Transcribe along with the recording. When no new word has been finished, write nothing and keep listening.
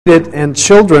And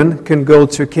children can go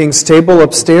to King's Table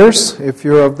upstairs. If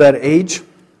you're of that age,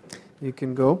 you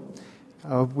can go.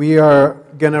 We are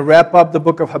going to wrap up the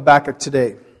book of Habakkuk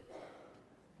today.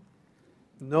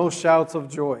 No shouts of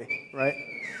joy, right?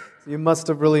 You must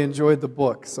have really enjoyed the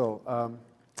book. So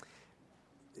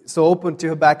open to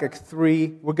Habakkuk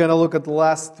 3. We're going to look at the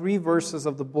last 3 verses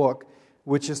of the book,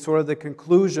 which is sort of the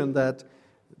conclusion that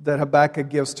Habakkuk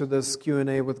gives to this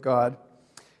Q&A with God.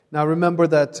 Now remember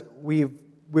that we've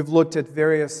looked at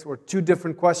 2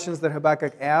 different questions that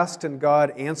Habakkuk asked, and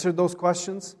God answered those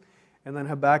questions. And then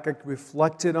Habakkuk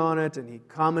reflected on it, and he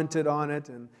commented on it,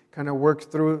 and kind of worked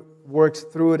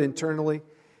through it internally.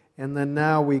 And then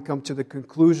now we come to the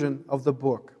conclusion of the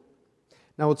book.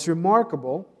 Now what's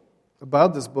remarkable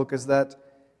about this book is that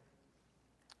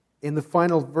in the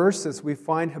final verses we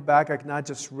find Habakkuk not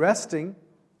just resting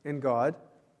in God,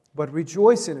 but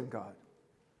rejoicing in God.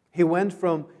 He went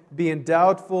from being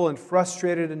doubtful and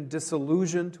frustrated and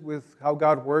disillusioned with how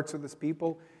God works with His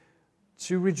people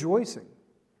to rejoicing.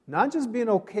 Not just being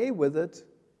okay with it,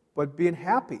 but being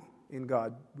happy in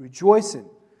God, rejoicing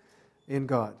in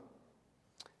God.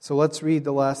 So let's read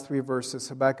the last 3 verses,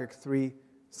 Habakkuk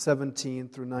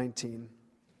 3:17 through 19.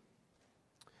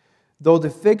 Though the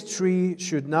fig tree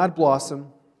should not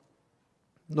blossom,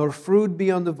 nor fruit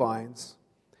be on the vines,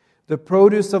 the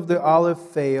produce of the olive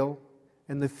fail,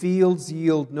 and the fields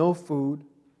yield no food,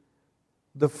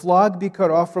 the flock be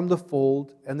cut off from the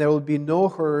fold, and there will be no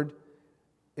herd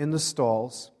in the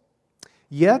stalls.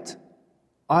 Yet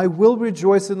I will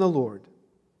rejoice in the Lord.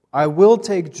 I will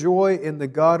take joy in the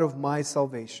God of my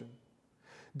salvation.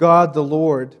 God the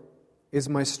Lord is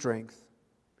my strength.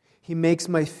 He makes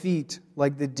my feet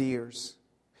like the deer's.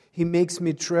 He makes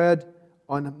me tread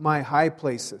on my high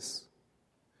places.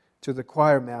 To the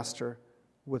choir master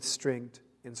with stringed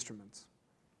instruments.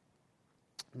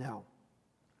 Now,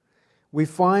 we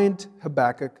find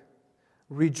Habakkuk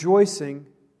rejoicing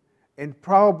in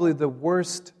probably the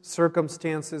worst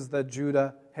circumstances that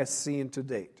Judah has seen to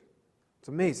date. It's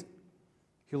amazing.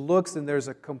 He looks and there's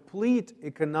a complete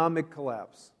economic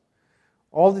collapse.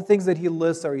 All the things that he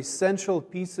lists are essential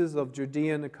pieces of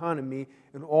Judean economy,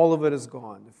 and all of it is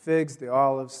gone. The figs, the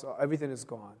olives, everything is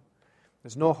gone.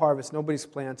 There's no harvest, nobody's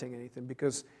planting anything,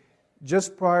 because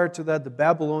just prior to that, the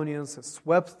Babylonians had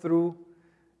swept through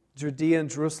Judea and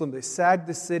Jerusalem. They sacked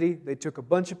the city. They took a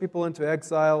bunch of people into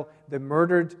exile. They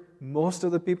murdered most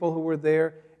of the people who were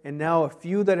there. And now a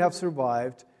few that have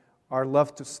survived are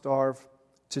left to starve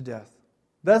to death.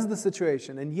 That's the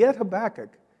situation. And yet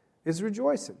Habakkuk is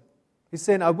rejoicing. He's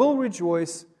saying, I will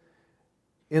rejoice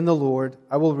in the Lord.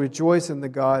 I will rejoice in the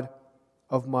God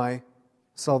of my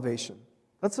salvation.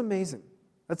 That's amazing.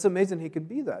 That's amazing he can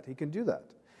be that. He can do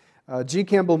that. G.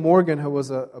 Campbell Morgan, who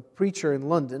was a preacher in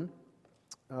London,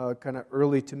 kind of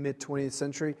early to mid-20th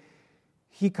century,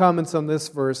 he comments on this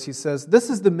verse. He says, this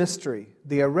is the mystery,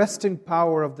 the arresting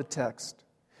power of the text,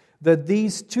 that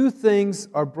these 2 things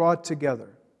are brought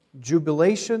together,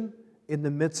 jubilation in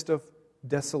the midst of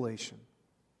desolation.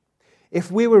 If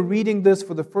we were reading this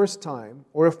for the first time,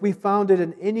 or if we found it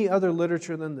in any other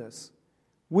literature than this,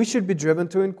 we should be driven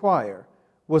to inquire,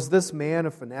 was this man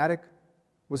a fanatic?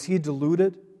 Was he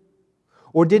deluded?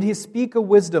 Or did he speak a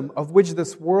wisdom of which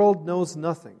this world knows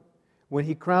nothing when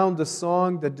he crowned the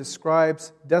song that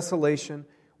describes desolation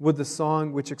with the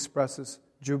song which expresses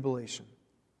jubilation?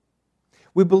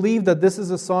 We believe that this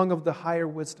is a song of the higher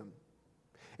wisdom,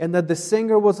 and that the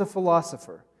singer was a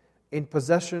philosopher in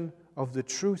possession of the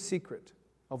true secret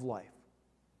of life.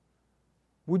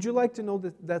 Would you like to know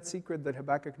that secret that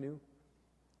Habakkuk knew?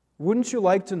 Wouldn't you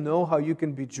like to know how you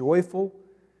can be joyful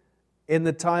in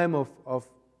the time of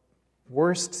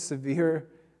worst, severe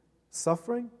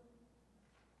suffering?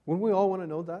 Wouldn't we all want to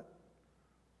know that?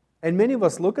 And many of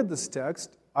us look at this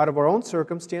text out of our own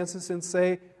circumstances and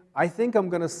say, I think I'm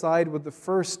going to side with the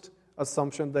first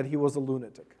assumption that he was a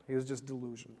lunatic. He was just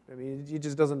delusional. I mean, he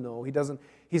just doesn't know.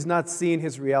 He's not seeing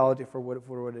his reality for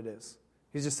what it is.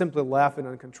 He's just simply laughing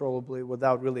uncontrollably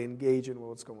without really engaging with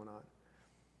what's going on.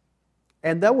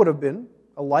 And that would have been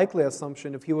a likely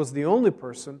assumption if he was the only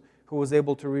person who was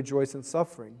able to rejoice in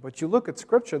suffering. But you look at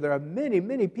Scripture, there are many,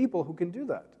 many people who can do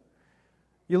that.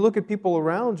 You look at people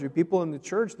around you, people in the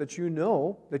church that you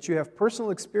know, that you have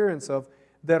personal experience of,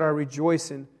 that are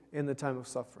rejoicing in the time of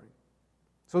suffering.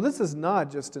 So this is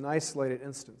not just an isolated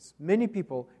instance. Many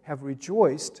people have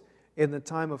rejoiced in the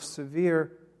time of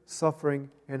severe suffering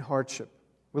and hardship.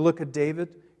 We look at David,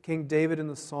 King David in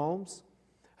the Psalms.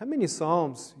 How many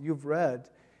Psalms you've read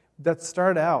that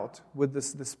start out with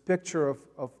this picture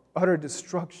of utter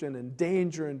destruction and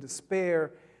danger and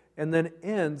despair, and then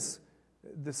ends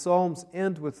the Psalms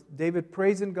end with David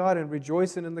praising God and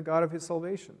rejoicing in the God of his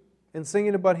salvation and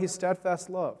singing about his steadfast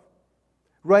love,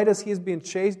 right as he's being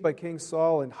chased by King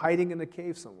Saul and hiding in a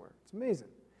cave somewhere. It's amazing.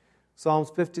 Psalms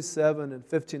 57 and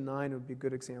 59 would be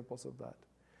good examples of that.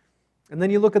 And then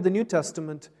you look at the New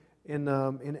Testament in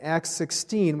Acts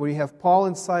 16, where you have Paul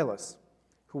and Silas,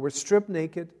 who were stripped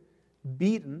naked,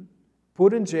 beaten,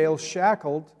 put in jail,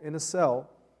 shackled in a cell,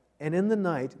 and in the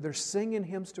night they're singing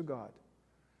hymns to God.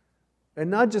 And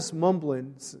not just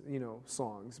mumbling,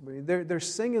 songs, but they're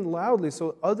singing loudly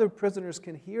so other prisoners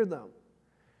can hear them.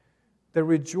 They're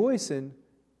rejoicing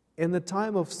in the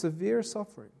time of severe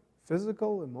suffering,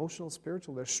 physical, emotional,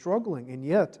 spiritual. They're struggling, and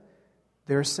yet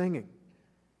they're singing.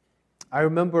 I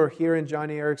remember hearing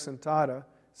Johnny Erickson Tada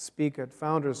speak at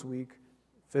Founders Week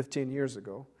 15 years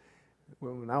ago,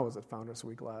 when I was at Founders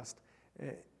Week last.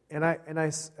 And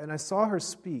I saw her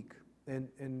speak.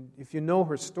 And if you know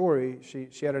her story,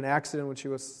 she had an accident when she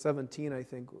was 17, I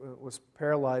think, was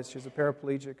paralyzed. She's a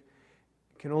paraplegic,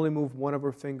 can only move one of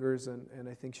her fingers, and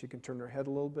I think she can turn her head a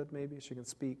little bit, maybe. She can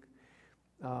speak.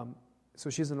 So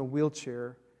she's in a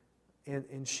wheelchair,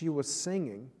 and she was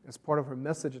singing, as part of her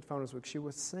message at Founders Week, she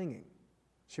was singing.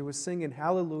 She was singing,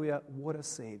 "Hallelujah, what a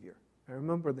Savior." I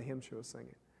remember the hymn she was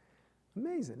singing.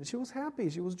 Amazing. And she was happy.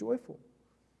 She was joyful.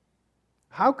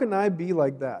 How can I be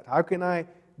like that? How can I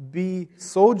be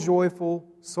so joyful,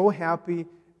 so happy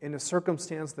in a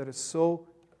circumstance that is so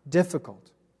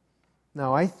difficult?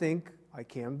 Now, I think I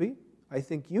can be. I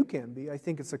think you can be. I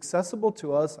think it's accessible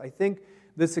to us. I think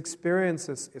this experience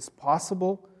is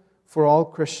possible for all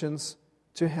Christians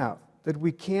to have. That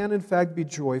we can, in fact, be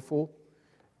joyful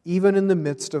even in the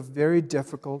midst of very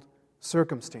difficult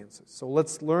circumstances. So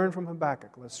let's learn from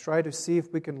Habakkuk. Let's try to see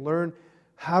if we can learn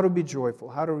how to be joyful,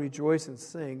 how to rejoice and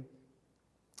sing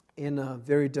in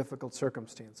very difficult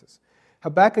circumstances.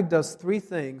 Habakkuk does three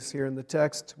things here in the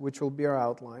text, which will be our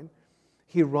outline.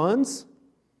 He runs,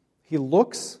 he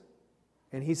looks,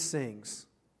 and he sings.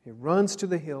 He runs to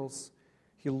the hills,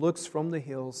 he looks from the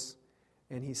hills,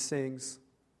 and he sings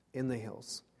in the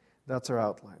hills. That's our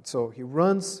outline. So he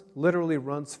runs, literally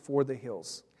runs for the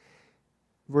hills.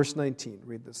 Verse 19,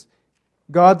 read this.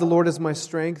 God, the Lord, is my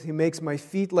strength. He makes my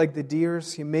feet like the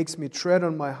deer's. He makes me tread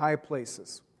on my high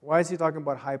places. Why is he talking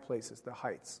about high places, the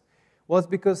heights? Well, it's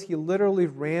because he literally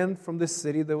ran from the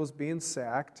city that was being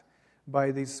sacked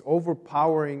by these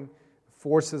overpowering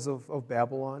forces of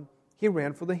Babylon. He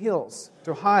ran for the hills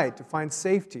to hide, to find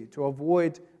safety, to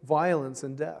avoid violence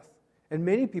and death. And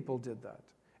many people did that.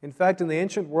 In fact, in the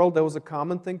ancient world, that was a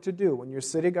common thing to do. When your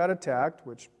city got attacked,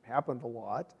 which happened a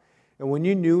lot, and when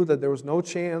you knew that there was no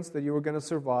chance that you were going to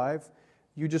survive,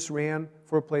 you just ran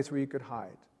for a place where you could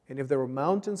hide. And if there were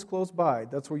mountains close by,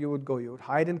 that's where you would go. You would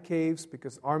hide in caves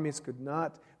because armies could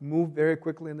not move very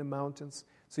quickly in the mountains.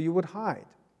 So you would hide,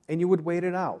 and you would wait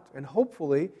it out. And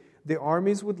hopefully, the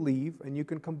armies would leave, and you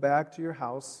can come back to your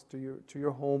house, to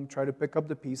your home, try to pick up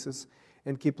the pieces,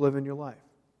 and keep living your life.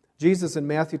 Jesus in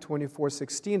Matthew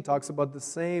 24:16 talks about the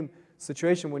same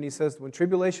situation when he says, when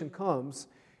tribulation comes,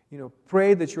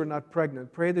 pray that you're not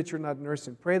pregnant, pray that you're not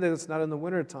nursing, pray that it's not in the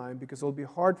wintertime, because it'll be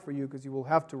hard for you, because you will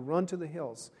have to run to the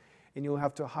hills, and you'll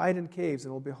have to hide in caves,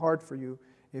 and it'll be hard for you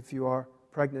if you are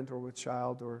pregnant or with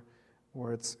child or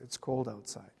it's cold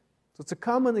outside. So it's a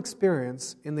common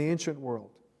experience in the ancient world.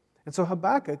 And so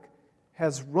Habakkuk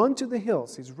has run to the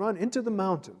hills, he's run into the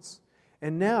mountains,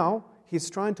 and now he's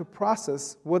trying to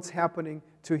process what's happening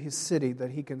to his city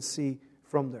that he can see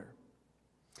from there.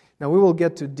 Now we will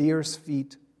get to deer's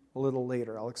feet a little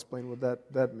later. I'll explain what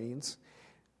that means.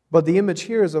 But the image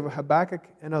here is of Habakkuk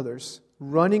and others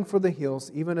running for the hills,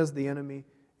 even as the enemy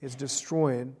is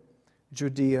destroying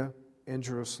Judea and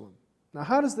Jerusalem. Now,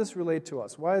 how does this relate to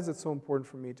us? Why is it so important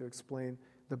for me to explain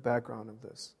the background of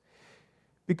this?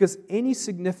 Because any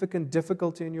significant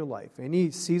difficulty in your life,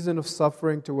 any season of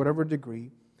suffering to whatever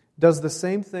degree, does the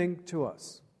same thing to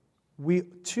us. We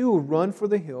too run for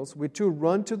the hills, we too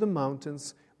run to the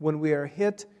mountains when we are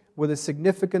hit with a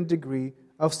significant degree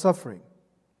of suffering.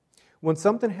 When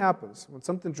something happens, when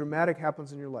something dramatic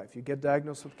happens in your life, you get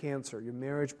diagnosed with cancer, your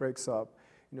marriage breaks up,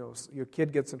 your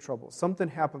kid gets in trouble, something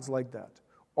happens like that.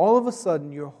 All of a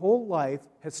sudden, your whole life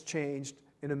has changed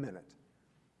in a minute.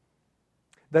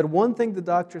 That one thing the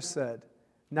doctor said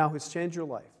now has changed your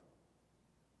life.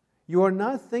 You are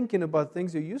not thinking about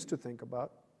things you used to think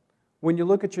about. When you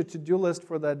look at your to-do list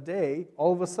for that day,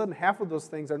 all of a sudden, half of those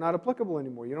things are not applicable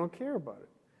anymore. You don't care about it.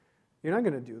 You're not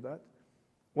going to do that.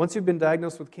 Once you've been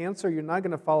diagnosed with cancer, you're not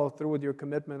going to follow through with your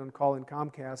commitment on calling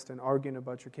Comcast and arguing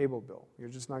about your cable bill. You're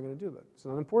just not going to do that. It's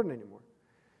not important anymore.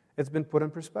 It's been put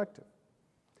in perspective.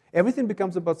 Everything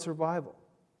becomes about survival.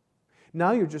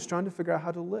 Now you're just trying to figure out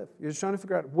how to live. You're just trying to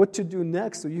figure out what to do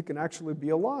next so you can actually be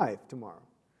alive tomorrow.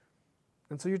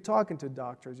 And so you're talking to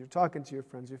doctors, you're talking to your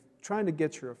friends, you're trying to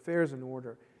get your affairs in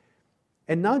order.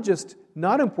 And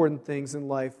not important things in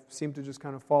life seem to just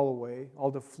kind of fall away.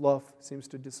 All the fluff seems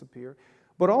to disappear.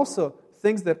 But also,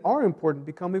 things that are important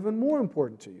become even more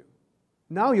important to you.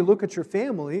 Now you look at your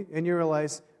family and you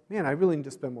realize, man, I really need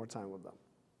to spend more time with them.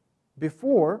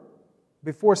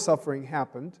 Before suffering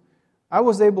happened, I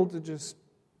was able to just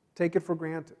take it for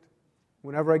granted.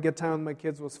 Whenever I get time with my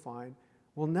kids was fine.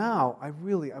 Well, now I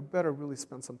better really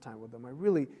spend some time with them. I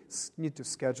really need to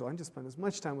schedule. I need to spend as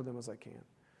much time with them as I can.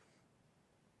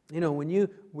 You know, when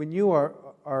you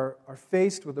are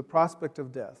faced with the prospect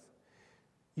of death,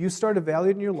 you start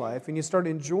evaluating your life and you start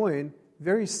enjoying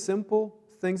very simple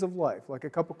things of life, like a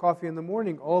cup of coffee in the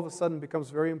morning, all of a sudden becomes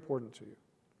very important to you.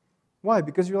 Why?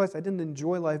 Because you realize I didn't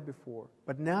enjoy life before.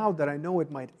 But now that I know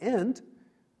it might end,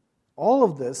 all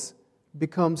of this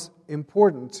becomes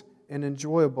important and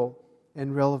enjoyable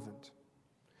and relevant.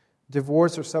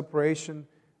 Divorce or separation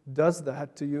does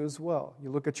that to you as well.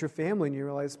 You look at your family and you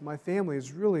realize, my family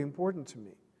is really important to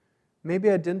me. Maybe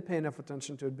I didn't pay enough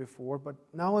attention to it before, but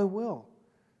now I will.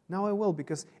 Now I will,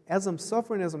 because as I'm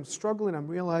suffering, as I'm struggling, I'm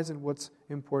realizing what's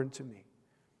important to me.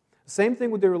 Same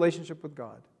thing with the relationship with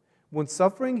God. When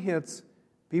suffering hits,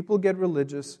 people get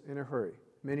religious in a hurry.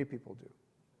 Many people do.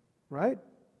 Right?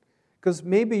 Because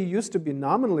maybe you used to be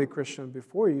nominally a Christian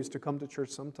before. You used to come to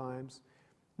church sometimes.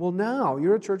 Well, now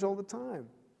you're at church all the time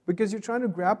because you're trying to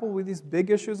grapple with these big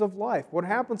issues of life. What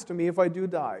happens to me if I do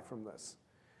die from this?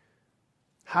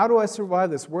 How do I survive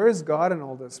this? Where is God in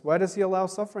all this? Why does He allow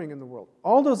suffering in the world?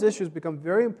 All those issues become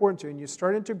very important to you, and you're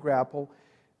starting to grapple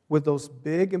with those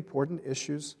big, important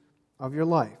issues of your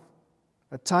life.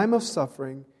 A time of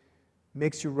suffering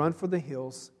makes you run for the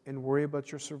hills and worry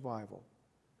about your survival.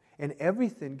 And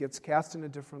everything gets cast in a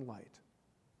different light.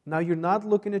 Now you're not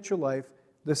looking at your life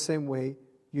the same way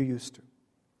you used to.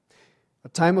 A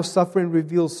time of suffering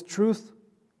reveals truth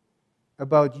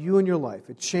about you and your life.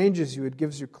 It changes you. It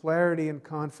gives you clarity and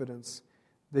confidence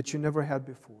that you never had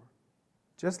before.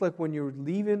 Just like when you're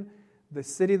leaving the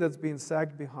city that's being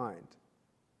sacked behind,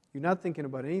 you're not thinking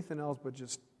about anything else but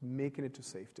just making it to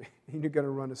safety. And you're going to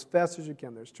run as fast as you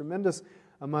can. There's tremendous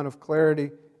amount of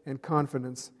clarity and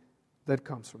confidence that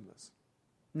comes from this.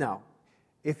 Now,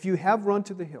 if you have run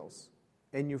to the hills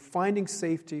and you're finding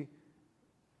safety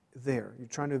there, you're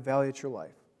trying to evaluate your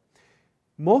life,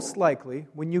 most likely,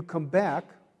 when you come back,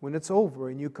 when it's over,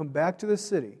 and you come back to the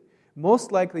city,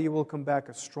 most likely you will come back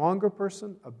a stronger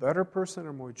person, a better person,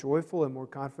 a more joyful and more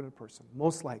confident person.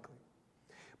 Most likely.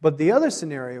 But the other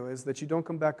scenario is that you don't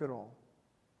come back at all.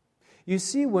 You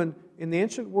see, when in the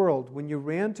ancient world, when you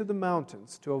ran to the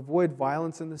mountains to avoid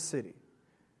violence in the city,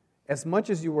 as much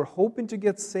as you were hoping to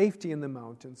get safety in the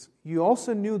mountains, you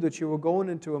also knew that you were going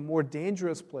into a more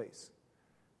dangerous place.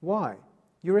 Why?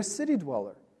 You're a city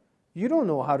dweller. You don't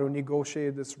know how to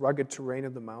negotiate this rugged terrain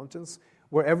of the mountains,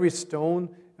 where every stone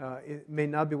it may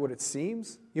not be what it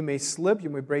seems. You may slip, you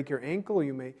may break your ankle,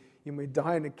 you may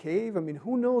die in a cave. I mean,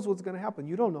 who knows what's going to happen?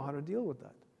 You don't know how to deal with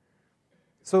that.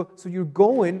 So you're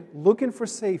going looking for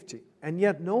safety, and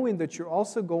yet knowing that you're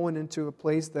also going into a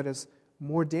place that is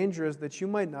more dangerous that you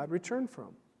might not return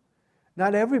from.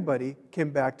 Not everybody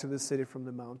came back to the city from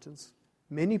the mountains.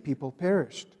 Many people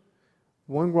perished.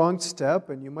 One wrong step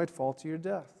and you might fall to your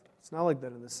death. It's not like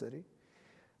that in the city.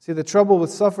 See, the trouble with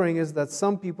suffering is that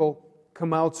some people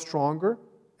come out stronger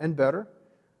and better,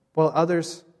 while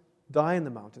others die in the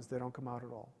mountains. They don't come out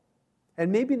at all.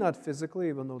 And maybe not physically,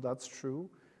 even though that's true.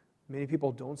 Many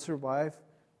people don't survive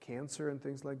cancer and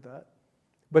things like that.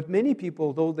 But many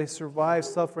people, though they survive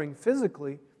suffering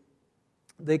physically,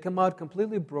 they come out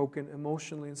completely broken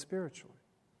emotionally and spiritually.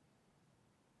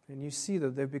 And you see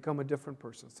that they've become a different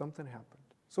person. Something happened.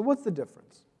 So what's the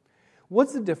difference?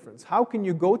 What's the difference? How can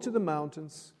you go to the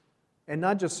mountains and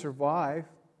not just survive,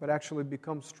 but actually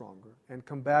become stronger and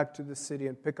come back to the city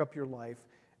and pick up your life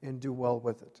and do well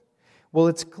with it? Well,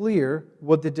 it's clear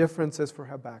what the difference is for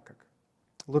Habakkuk.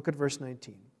 Look at verse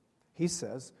 19. He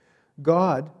says,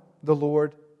 God, the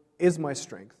Lord, is my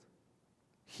strength.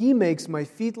 He makes my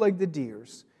feet like the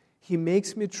deer's. He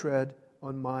makes me tread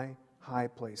on my high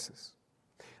places.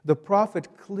 The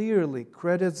prophet clearly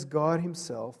credits God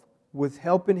Himself with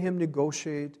helping him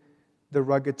negotiate the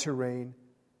rugged terrain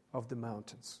of the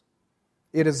mountains.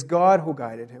 It is God who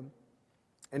guided him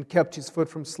and kept his foot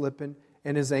from slipping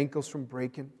and his ankles from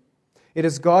breaking. It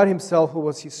is God Himself who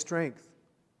was his strength.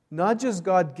 Not just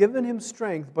God giving him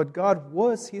strength, but God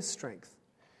was his strength.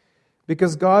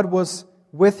 Because God was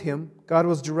with him, God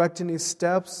was directing his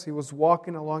steps, He was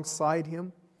walking alongside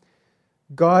him.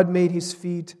 God made his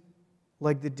feet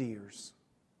like the deer's.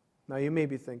 Now you may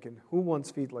be thinking, who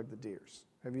wants feet like the deer's?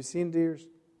 Have you seen deers?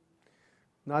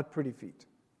 Not pretty feet.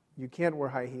 You can't wear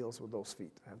high heels with those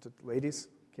feet. Ladies,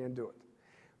 can't do it.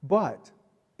 But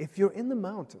if you're in the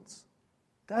mountains,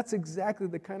 that's exactly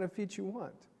the kind of feet you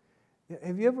want.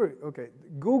 Have you ever,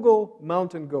 Google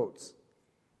mountain goats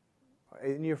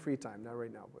in your free time, not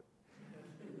right now, but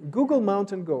Google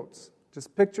mountain goats,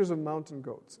 just pictures of mountain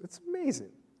goats. It's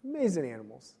amazing, amazing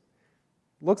animals.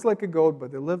 Looks like a goat,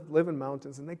 but they live in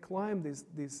mountains, and they climb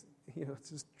these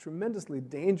just tremendously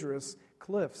dangerous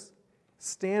cliffs,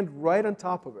 stand right on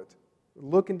top of it,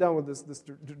 looking down with this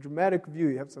dramatic view.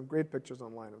 You have some great pictures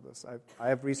online of this. I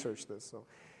have researched this. So,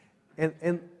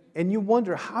 and you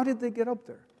wonder, how did they get up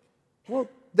there? Well,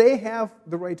 they have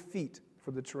the right feet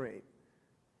for the terrain.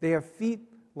 They have feet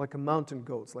like a mountain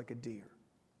goat's, like a deer.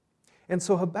 And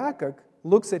so Habakkuk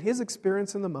looks at his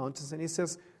experience in the mountains and he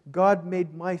says, God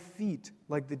made my feet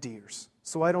like the deer's,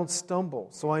 so I don't stumble,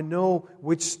 so I know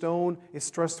which stone is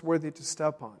trustworthy to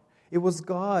step on. It was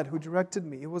God who directed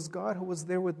me. It was God who was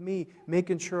there with me,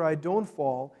 making sure I don't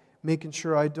fall, making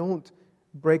sure I don't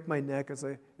break my neck as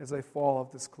I fall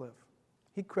off this cliff.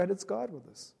 He credits God with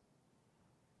this.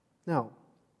 Now,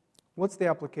 what's the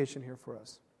application here for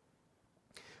us?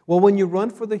 Well, when you run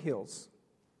for the hills,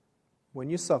 when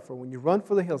you suffer, when you run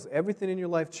for the hills, everything in your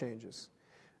life changes.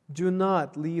 Do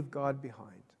not leave God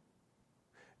behind.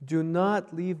 Do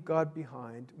not leave God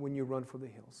behind when you run for the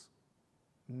hills.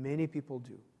 Many people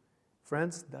do.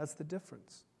 Friends, that's the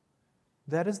difference.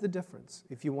 That is the difference.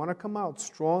 If you want to come out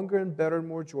stronger and better and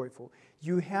more joyful,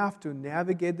 you have to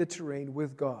navigate the terrain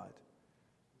with God.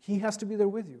 He has to be there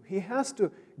with you. He has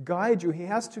to guide you. He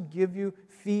has to give you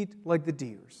feet like the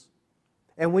deer's.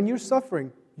 And when you're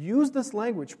suffering, use this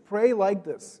language. Pray like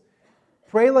this.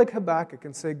 Pray like Habakkuk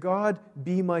and say, God,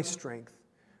 be my strength.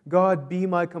 God, be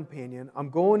my companion. I'm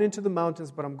going into the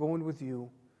mountains, but I'm going with you.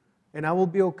 And I will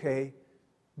be okay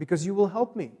because you will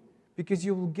help me. Because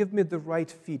you will give me the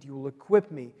right feet. You will equip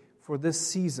me for this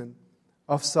season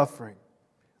of suffering.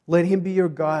 Let Him be your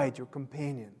guide, your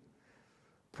companion.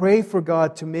 Pray for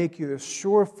God to make you as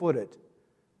sure-footed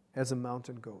as a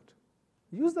mountain goat.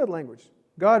 Use that language.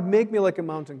 God, make me like a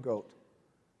mountain goat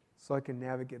so I can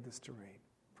navigate this terrain.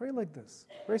 Pray like this.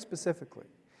 Pray specifically.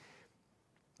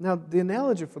 Now, the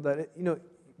analogy for that,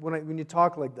 when you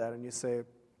talk like that and you say,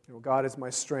 God is my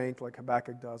strength, like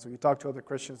Habakkuk does, or you talk to other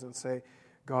Christians and say,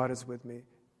 God is with me,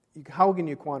 how can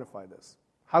you quantify this?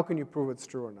 How can you prove it's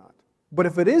true or not? But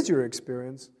if it is your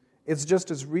experience, it's just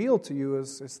as real to you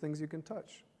as things you can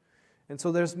touch. And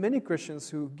so there's many Christians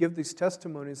who give these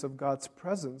testimonies of God's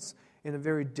presence in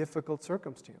very difficult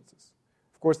circumstances.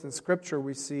 Of course, in Scripture,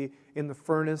 we see in the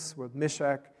furnace with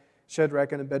Meshach,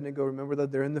 Shadrach, and Abednego. Remember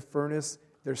that they're in the furnace.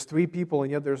 There's 3 people,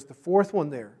 and yet there's the 4th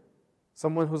one there.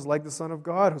 Someone who's like the Son of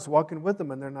God, who's walking with them,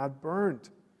 and they're not burned.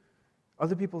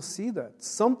 Other people see that.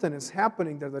 Something is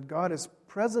happening there, that God is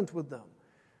present with them.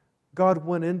 God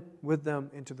went in with them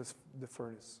into the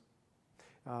furnace.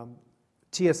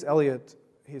 T.S. Eliot,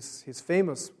 his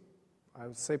famous, I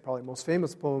would say probably most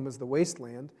famous poem is The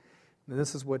Wasteland. And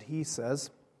this is what he says.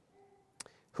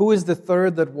 Who is the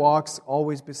third that walks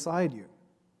always beside you?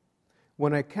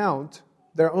 When I count,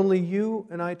 there are only you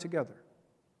and I together.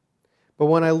 But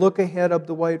when I look ahead up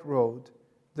the white road,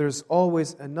 there's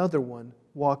always another one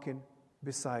walking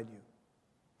beside you.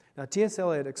 Now, T.S.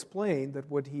 Eliot explained that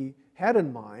what he had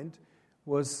in mind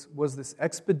was this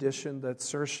expedition that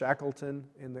Sir Shackleton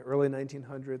in the early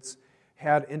 1900s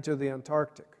had into the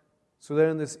Antarctic. So they're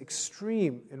in this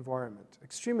extreme environment,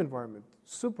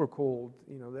 super cold,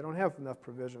 they don't have enough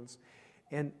provisions.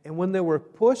 And when they were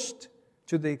pushed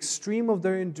to the extreme of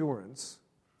their endurance,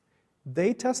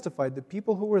 they testified, the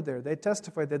people who were there, they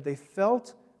testified that they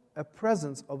felt a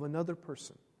presence of another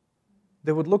person.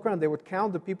 They would look around, they would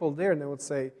count the people there, and they would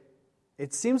say,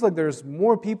 it seems like there's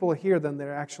more people here than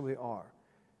there actually are.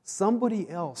 Somebody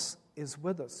else is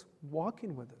with us,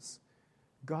 walking with us,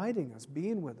 guiding us,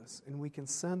 being with us, and we can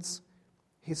sense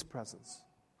His presence.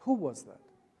 Who was that?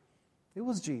 It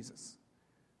was Jesus.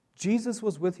 Jesus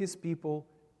was with His people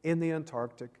in the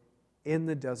Antarctic, in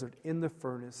the desert, in the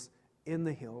furnace, in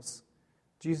the hills.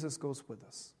 Jesus goes with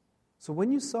us. So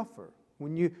when you suffer,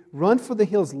 when you run for the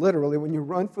hills, literally, when you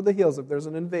run for the hills, if there's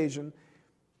an invasion,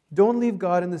 don't leave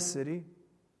God in the city.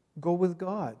 Go with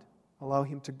God. Allow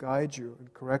Him to guide you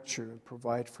and correct you and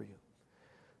provide for you.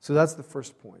 So that's the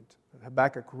first point.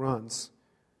 Habakkuk runs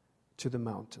to the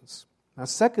mountains. Now,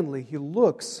 secondly, he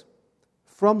looks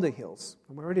from the hills.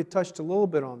 And we already touched a little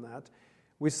bit on that.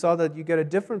 We saw that you get a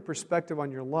different perspective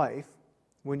on your life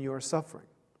when you are suffering.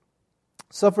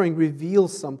 Suffering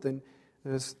reveals something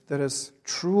that is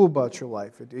true about your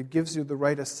life. It gives you the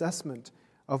right assessment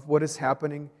of what is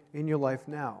happening in your life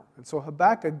now. And so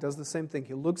Habakkuk does the same thing.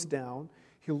 He looks down.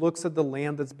 He looks at the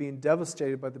land that's being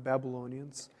devastated by the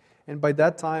Babylonians. And by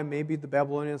that time, maybe the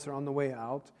Babylonians are on the way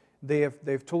out. They've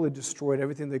totally destroyed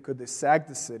everything they could. They sacked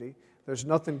the city. There's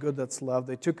nothing good that's left.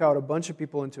 They took out a bunch of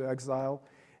people into exile,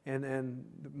 and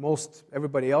most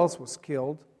everybody else was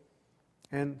killed.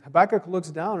 And Habakkuk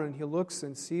looks down, and he looks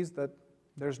and sees that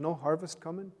there's no harvest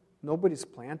coming. Nobody's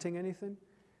planting anything.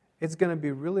 It's going to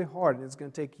be really hard, and it's going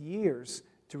to take years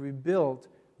to rebuild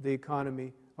the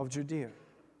economy of Judea.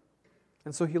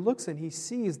 And so he looks and he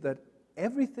sees that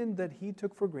everything that he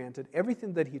took for granted,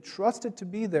 everything that he trusted to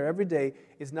be there every day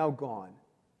is now gone.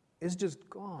 It's just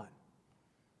gone.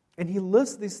 And he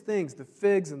lists these things, the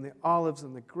figs and the olives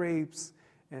and the grapes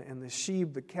and the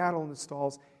sheep, the cattle in the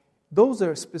stalls. Those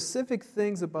are specific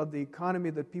things about the economy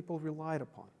that people relied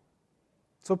upon.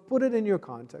 So put it in your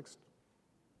context.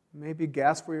 Maybe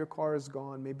gas for your car is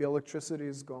gone. Maybe electricity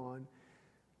is gone.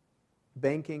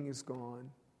 Banking is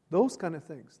gone. Those kind of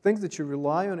things. Things that you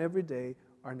rely on every day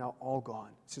are now all gone.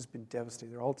 It's just been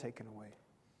devastated. They're all taken away.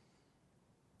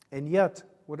 And yet,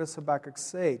 what does Habakkuk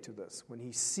say to this? When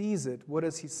he sees it, what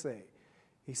does he say?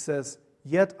 He says,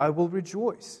 "Yet I will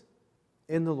rejoice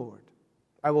in the Lord.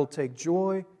 I will take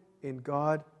joy in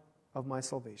God of my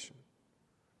salvation."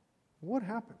 What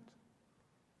happened?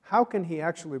 How can he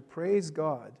actually praise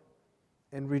God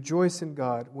and rejoice in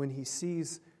God when he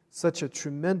sees such a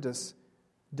tremendous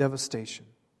devastation?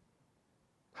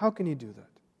 How can he do that?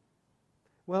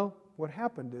 Well, what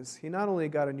happened is he not only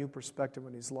got a new perspective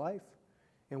on his life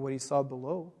and what he saw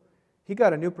below, he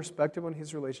got a new perspective on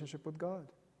his relationship with God.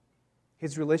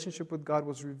 His relationship with God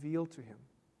was revealed to him.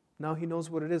 Now he knows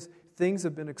what it is. Things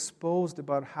have been exposed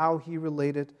about how he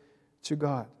related to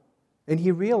God. And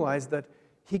he realized that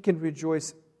he can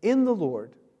rejoice in the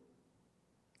Lord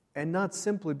and not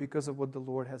simply because of what the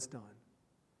Lord has done.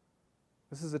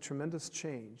 This is a tremendous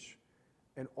change.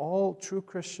 And all true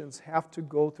Christians have to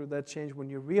go through that change when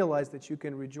you realize that you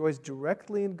can rejoice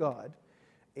directly in God,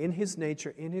 in His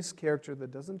nature, in His character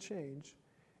that doesn't change,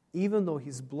 even though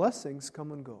His blessings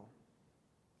come and go.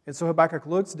 And so Habakkuk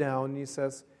looks down and he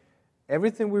says,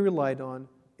 everything we relied on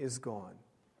is gone.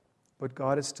 But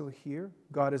God is still here.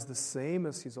 God is the same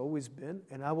as He's always been,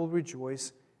 and I will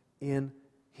rejoice in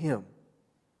Him.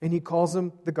 And he calls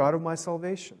Him the God of my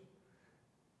salvation.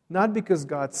 Not because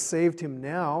God saved him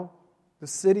now. The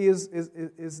city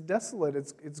is desolate.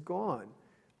 It's gone.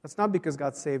 That's not because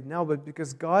God saved now, but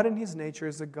because God in His nature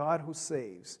is a God who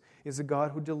saves, is a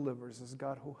God who delivers, is a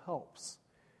God who helps.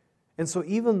 And so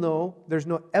even though there's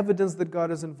no evidence that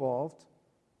God is involved,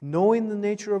 knowing the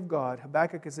nature of God,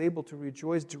 Habakkuk is able to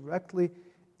rejoice directly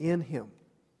in Him.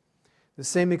 The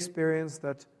same experience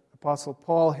that Apostle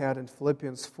Paul had in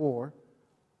Philippians 4,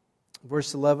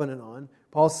 verse 11 and on.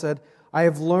 Paul said, "I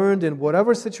have learned in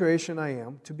whatever situation I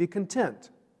am to be content.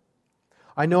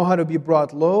 I know how to be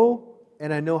brought low,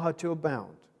 and I know how to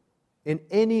abound. In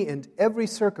any and every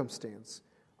circumstance,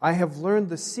 I have learned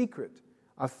the secret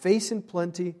of facing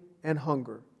plenty and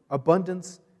hunger,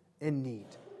 abundance and need.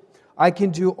 I can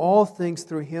do all things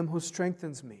through Him who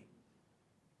strengthens me."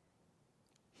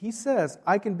 He says,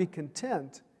 I can be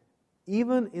content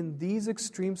even in these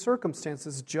extreme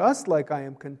circumstances, just like I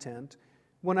am content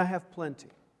when I have plenty.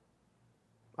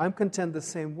 I'm content the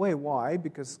same way. Why?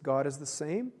 Because God is the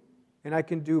same, and I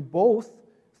can do both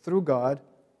through God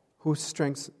who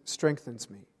strengthens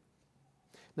me.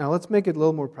 Now, let's make it a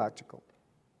little more practical.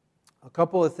 A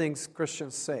couple of things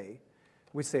Christians say.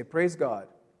 We say, praise God,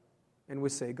 and we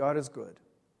say, God is good.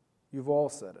 You've all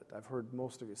said it. I've heard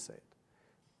most of you say it.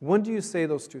 When do you say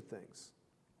those two things,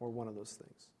 or one of those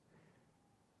things?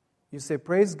 You say,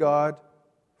 praise God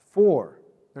for.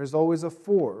 There's always a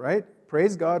for, right?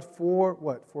 Praise God for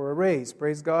what? For a raise.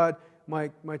 Praise God, my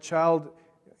child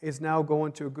is now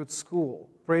going to a good school.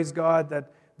 Praise God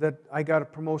that I got a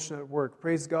promotion at work.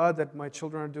 Praise God that my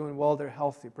children are doing well, they're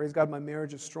healthy. Praise God, my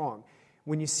marriage is strong.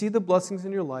 When you see the blessings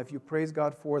in your life, you praise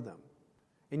God for them.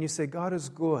 And you say, God is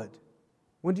good.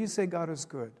 When do you say God is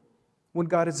good? When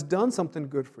God has done something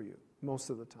good for you, most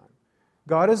of the time.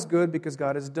 God is good because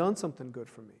God has done something good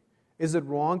for me. Is it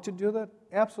wrong to do that?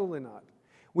 Absolutely not.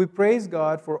 We praise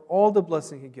God for all the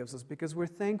blessing He gives us because we're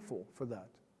thankful for that.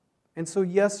 And so,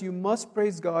 yes, you must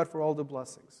praise God for all the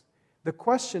blessings. The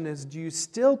question is, do you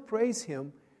still praise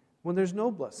Him when there's no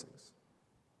blessings?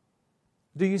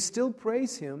 Do you still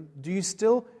praise Him? Do you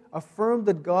still affirm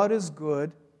that God is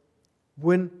good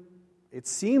when it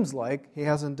seems like He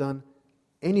hasn't done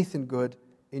anything good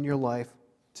in your life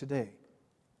today?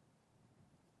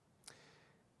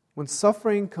 When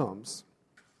suffering comes,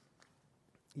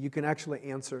 you can actually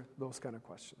answer those kind of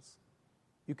questions.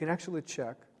 You can actually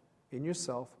check in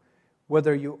yourself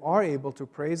whether you are able to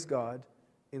praise God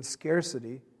in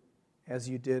scarcity as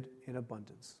you did in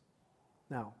abundance.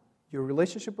 Now, your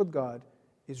relationship with God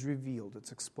is revealed.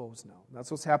 It's exposed now. That's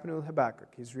what's happening with Habakkuk.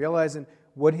 He's realizing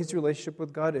what his relationship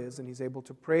with God is, and he's able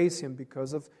to praise Him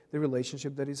because of the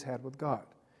relationship that he's had with God.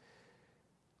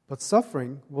 But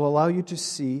suffering will allow you to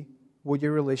see what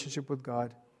your relationship with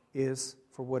God is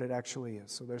for what it actually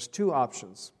is. So there's two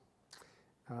options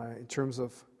in terms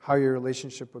of how your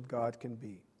relationship with God can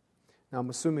be. Now, I'm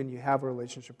assuming you have a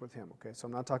relationship with Him, okay? So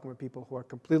I'm not talking about people who are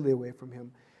completely away from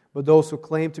Him, but those who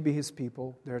claim to be His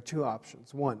people. There are two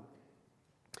options. One,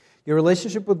 your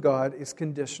relationship with God is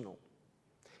conditional.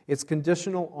 It's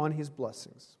conditional on His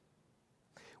blessings.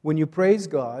 When you praise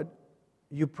God,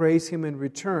 you praise Him in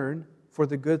return for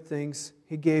the good things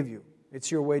He gave you. It's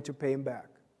your way to pay Him back.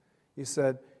 You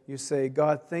say,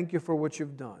 God, thank you for what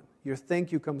you've done. Your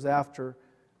thank you comes after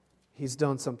He's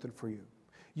done something for you.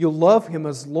 You love Him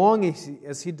as long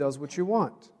as He does what you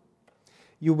want.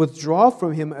 You withdraw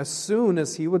from Him as soon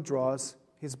as He withdraws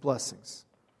His blessings.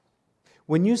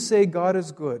 When you say God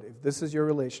is good, if this is your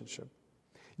relationship,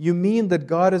 you mean that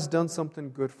God has done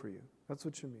something good for you. That's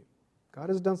what you mean. God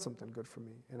has done something good for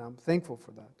me, and I'm thankful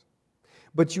for that.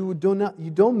 But you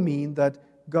don't mean that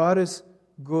God is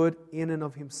good in and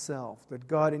of Himself, that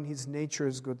God in His nature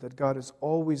is good, that God is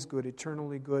always good,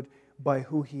 eternally good by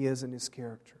who He is and His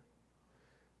character.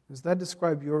 Does that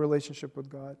describe your relationship with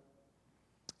God?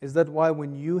 Is that why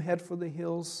when you head for the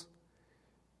hills,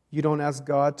 you don't ask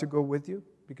God to go with you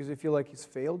because you feel like He's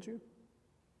failed you?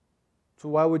 So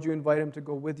why would you invite Him to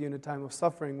go with you in a time of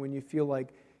suffering when you feel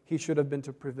like He should have been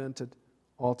to prevent it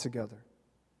altogether?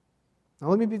 Now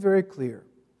let me be very clear.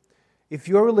 If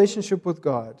your relationship with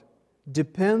God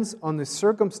depends on the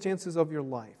circumstances of your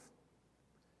life,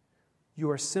 you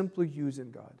are simply using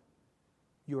God.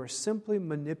 You are simply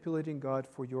manipulating God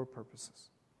for your purposes.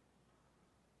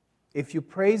 If you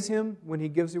praise Him when He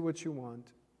gives you what you want,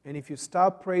 and if you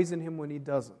stop praising Him when He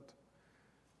doesn't,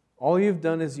 all you've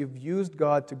done is you've used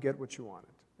God to get what you wanted.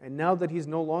 And now that He's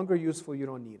no longer useful, you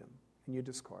don't need Him, and you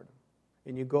discard Him.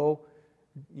 And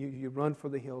you run for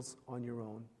the hills on your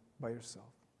own by yourself.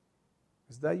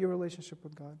 Is that your relationship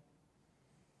with God?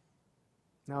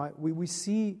 Now, we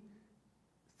see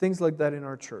things like that in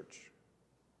our church.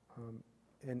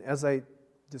 And as I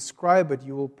describe it,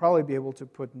 you will probably be able to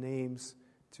put names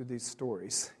to these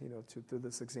stories, to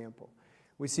this example.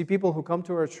 We see people who come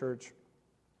to our church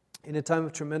in a time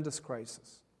of tremendous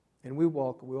crisis, and we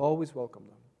always welcome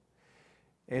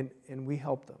them, and we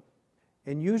help them.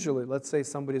 And usually, let's say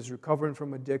somebody is recovering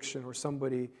from addiction, or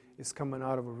somebody is coming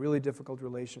out of a really difficult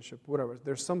relationship, whatever.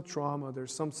 There's some trauma,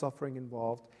 there's some suffering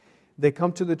involved. They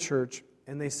come to the church,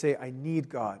 and they say, I need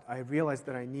God. I realize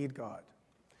that I need God.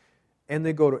 And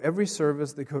they go to every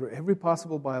service, they go to every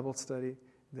possible Bible study,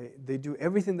 they do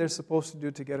everything they're supposed to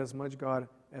do to get as much God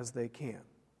as they can.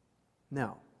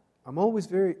 Now, I'm always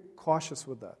very cautious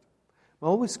with that. I'm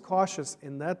always cautious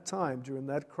in that time, during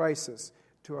that crisis,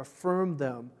 to affirm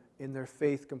them in their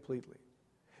faith completely.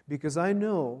 Because I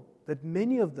know that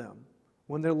many of them,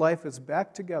 when their life is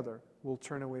back together, will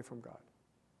turn away from God.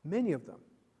 Many of them,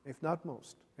 if not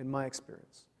most, in my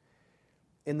experience.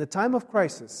 In the time of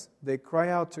crisis, they cry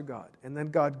out to God, and then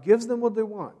God gives them what they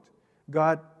want.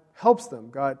 God helps them.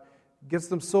 God gets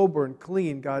them sober and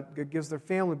clean. God gives their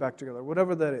family back together,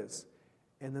 whatever that is.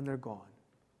 And then they're gone.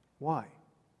 Why?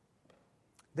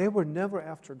 They were never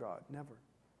after God, never.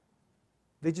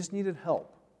 They just needed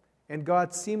help. And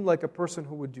God seemed like a person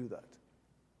who would do that.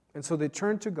 And so they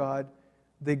turned to God,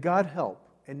 they got help,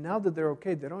 and now that they're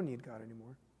okay, they don't need God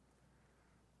anymore.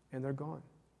 And they're gone.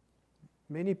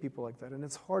 Many people like that, and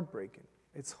it's heartbreaking.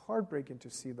 It's heartbreaking to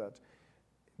see that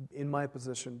in my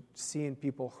position, seeing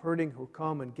people hurting who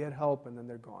come and get help and then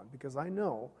they're gone. Because I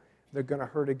know they're going to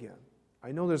hurt again.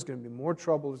 I know there's going to be more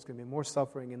trouble, there's going to be more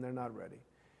suffering, and they're not ready.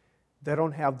 They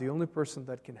don't have the only person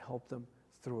that can help them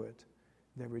through it.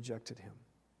 They rejected Him.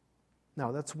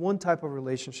 Now, that's one type of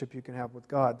relationship you can have with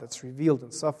God that's revealed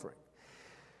in suffering.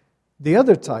 The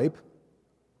other type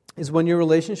is when your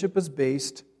relationship is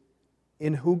based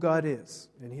in who God is,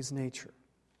 in His nature.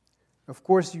 Of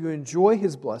course, you enjoy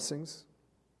His blessings,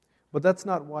 but that's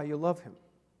not why you love Him.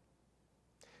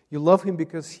 You love Him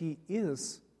because He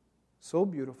is so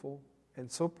beautiful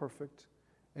and so perfect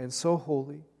and so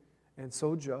holy and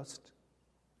so just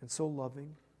and so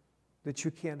loving that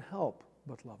you can't help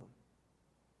but love Him.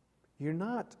 You're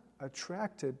not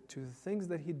attracted to the things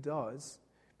that He does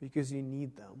because you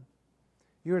need them.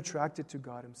 You're attracted to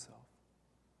God Himself.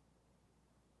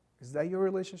 Is that your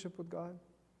relationship with God?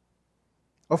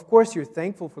 Of course, you're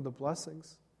thankful for the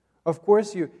blessings. Of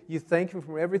course, you thank Him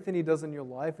for everything He does in your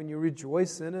life, and you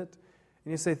rejoice in it.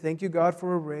 And you say, thank you, God,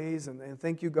 for a raise, and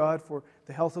thank you, God, for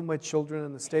the health of my children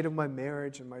and the state of my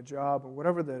marriage and my job, and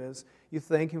whatever that is. You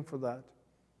thank Him for that.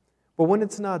 But when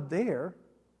it's not there,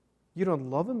 you don't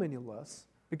love Him any less,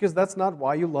 because that's not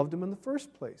why you loved Him in the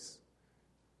first place.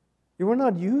 You were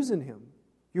not using Him.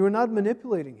 You were not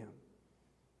manipulating Him.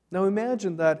 Now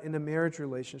imagine that in a marriage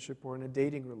relationship or in a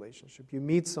dating relationship. You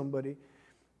meet somebody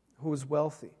who is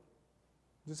wealthy,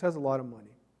 just has a lot of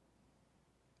money.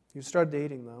 You start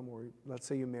dating them, or let's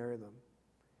say you marry them,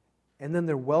 and then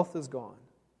their wealth is gone.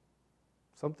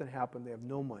 Something happened, they have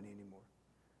no money anymore.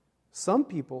 Some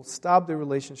people stop their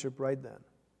relationship right then,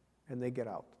 and they get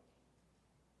out.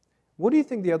 What do you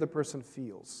think the other person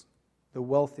feels,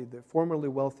 the formerly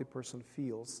wealthy person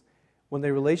feels, when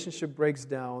their relationship breaks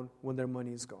down, when their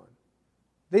money is gone?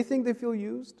 They think they feel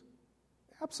used?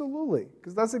 Absolutely,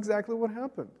 because that's exactly what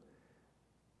happened.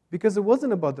 Because it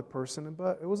wasn't about the person,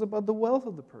 but it was about the wealth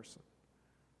of the person.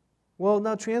 Well,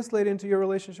 now translate into your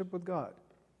relationship with God.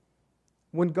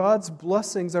 When God's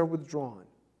blessings are withdrawn,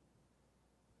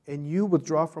 and you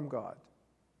withdraw from God,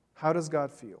 how does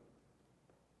God feel?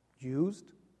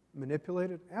 Used?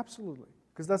 Manipulated? Absolutely.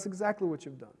 Because that's exactly what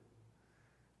you've done.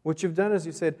 What you've done is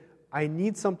you said, I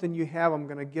need something you have, I'm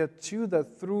going to get to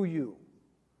that through you.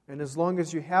 And as long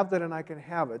as you have that and I can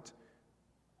have it,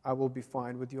 I will be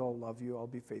fine with you, I'll love you, I'll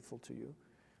be faithful to you.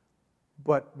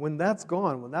 But when that's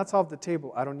gone, when that's off the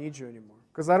table, I don't need you anymore.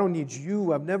 Because I don't need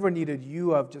you, I've never needed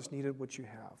you, I've just needed what you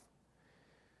have.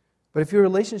 But if your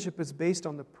relationship is based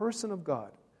on the person of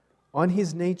God, on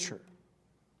His nature,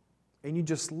 and you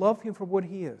just love Him for what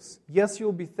He is, yes,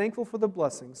 you'll be thankful for the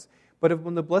blessings, but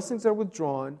when the blessings are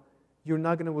withdrawn, you're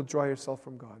not going to withdraw yourself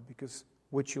from God, because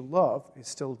what you love is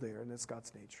still there, and it's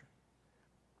God's nature.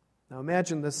 Now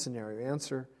imagine this scenario.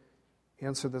 Answer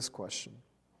this question.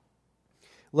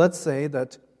 Let's say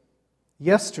that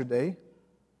yesterday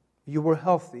you were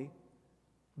healthy,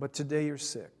 but today you're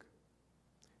sick.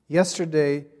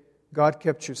 Yesterday God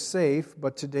kept you safe,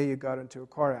 but today you got into a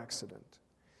car accident.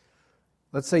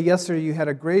 Let's say yesterday you had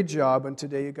a great job, and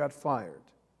today you got fired.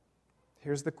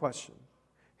 Here's the question.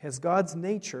 Has God's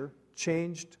nature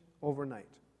changed overnight?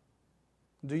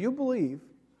 Do you believe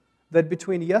that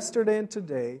between yesterday and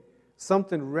today,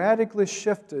 something radically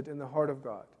shifted in the heart of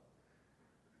God?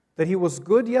 That He was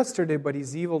good yesterday, but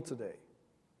He's evil today.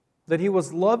 That He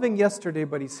was loving yesterday,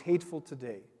 but He's hateful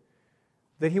today.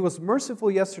 That He was merciful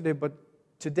yesterday, but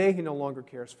today He no longer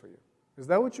cares for you. Is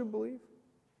that what you believe?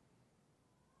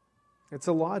 It's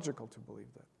illogical to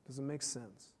believe that. It doesn't make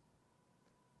sense.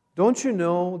 Don't you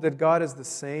know that God is the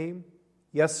same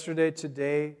yesterday,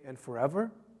 today, and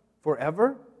forever?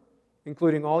 Forever?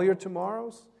 Including all your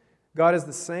tomorrows? God is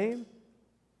the same.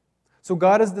 So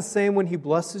God is the same when He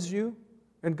blesses you,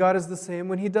 and God is the same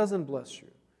when He doesn't bless you.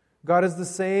 God is the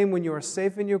same when you are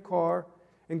safe in your car,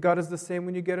 and God is the same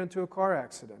when you get into a car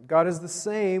accident. God is the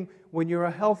same when you are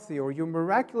healthy or you're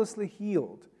miraculously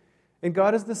healed. And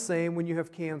God is the same when you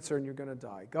have cancer and you're going to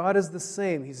die. God is the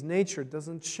same. His nature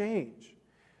doesn't change.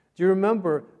 Do you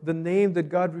remember the name that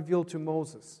God revealed to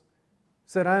Moses? He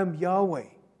said, I am Yahweh.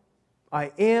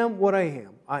 I am what I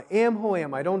am. I am who I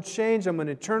am. I don't change. I'm an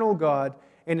eternal God.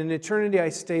 And in eternity, I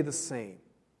stay the same.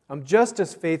 I'm just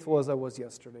as faithful as I was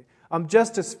yesterday. I'm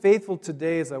just as faithful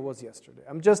today as I was yesterday.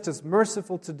 I'm just as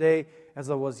merciful today as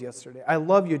I was yesterday. I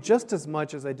love you just as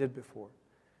much as I did before.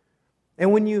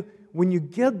 And when you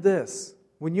get this,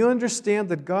 when you understand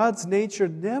that God's nature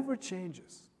never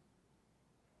changes,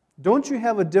 don't you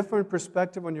have a different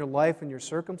perspective on your life and your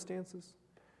circumstances?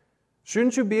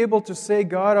 Shouldn't you be able to say,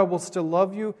 God, I will still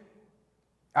love you.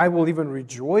 I will even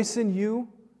rejoice in you,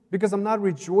 because I'm not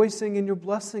rejoicing in your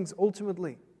blessings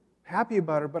ultimately. Happy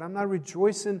about it, but I'm not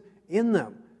rejoicing in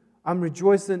them. I'm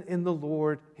rejoicing in the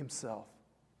Lord Himself.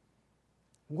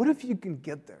 What if you can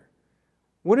get there?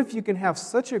 What if you can have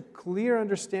such a clear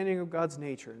understanding of God's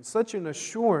nature and such an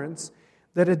assurance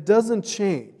that it doesn't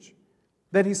change,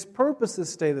 that His purposes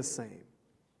stay the same,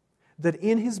 that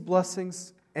in His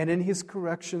blessings and in His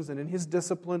corrections and in His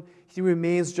discipline, He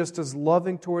remains just as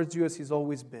loving towards you as He's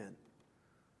always been.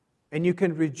 And you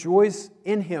can rejoice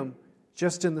in Him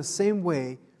just in the same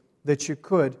way that you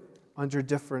could under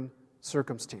different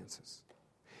circumstances.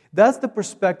 That's the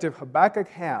perspective Habakkuk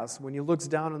has when he looks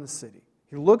down on the city.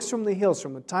 He looks from the hills,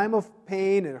 from a time of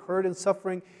pain and hurt and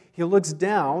suffering. He looks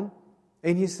down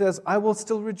and he says, I will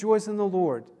still rejoice in the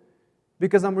Lord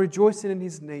because I'm rejoicing in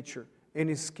His nature, in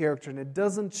His character. And it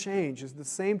doesn't change. It's the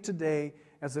same today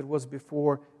as it was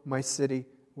before my city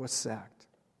was sacked.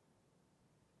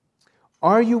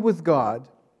 Are you with God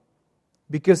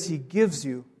because He gives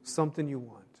you something you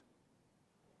want?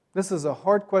 This is a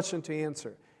hard question to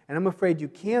answer. And I'm afraid you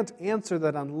can't answer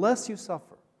that unless you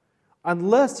suffer.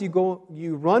 Unless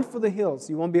you run for the hills,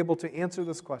 you won't be able to answer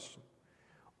this question.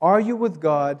 Are you with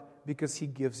God because He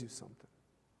gives you something?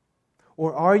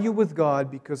 Or are you with God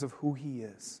because of who He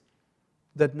is?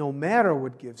 That no matter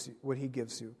what He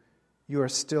gives you, you are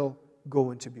still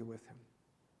going to be with Him.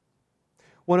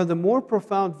 One of the more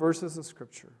profound verses in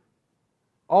Scripture,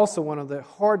 also one of the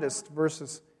hardest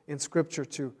verses in Scripture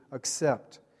to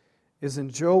accept, is in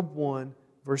Job 1,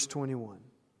 verse 21.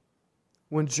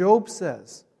 When Job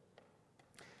says,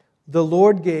 "The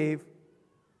Lord gave,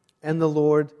 and the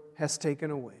Lord has taken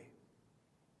away,"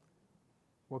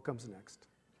 what comes next?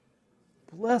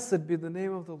 Blessed be the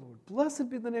name of the Lord. Blessed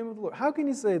be the name of the Lord. How can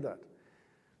he say that?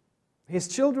 His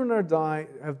children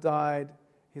have died.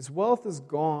 His wealth is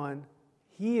gone.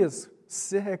 He is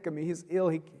sick. He's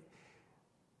ill.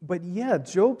 But yet,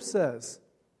 Job says,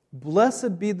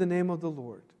 "Blessed be the name of the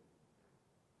Lord."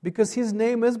 Because His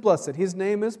name is blessed. His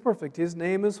name is perfect. His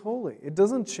name is holy. It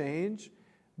doesn't change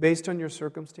based on your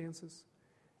circumstances.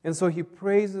 And so he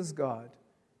praises God,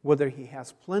 whether he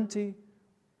has plenty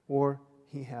or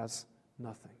he has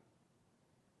nothing.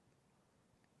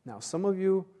 Now, some of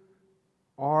you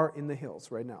are in the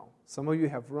hills right now. Some of you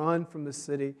have run from the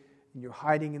city and you're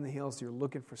hiding in the hills. You're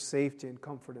looking for safety and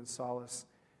comfort and solace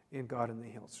in God in the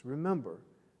hills. Remember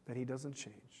that He doesn't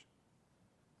change.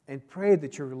 And pray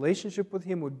that your relationship with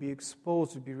Him would be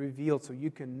exposed, would be revealed, so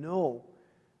you can know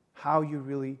how you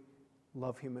really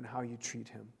love Him and how you treat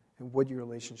Him and what your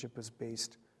relationship is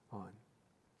based on.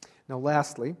 Now,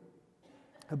 lastly,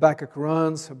 Habakkuk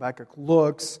runs, Habakkuk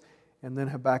looks, and then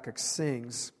Habakkuk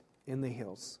sings in the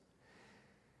hills.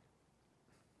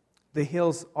 The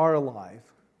hills are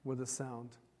alive with the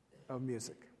sound of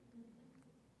music.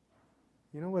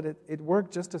 You know what? It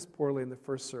worked just as poorly in the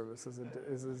first service as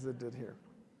it did here.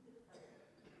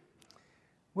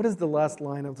 What is the last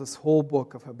line of this whole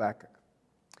book of Habakkuk?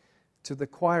 To the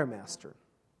choir master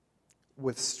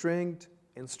with stringed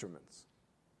instruments.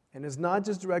 And it's not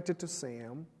just directed to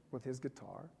Sam with his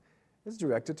guitar. It's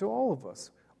directed to all of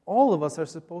us. All of us are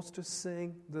supposed to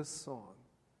sing this song.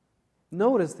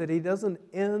 Notice that he doesn't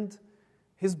end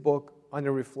his book on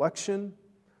a reflection,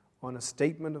 on a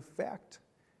statement of fact.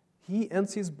 He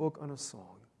ends his book on a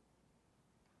song.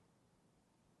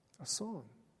 A song.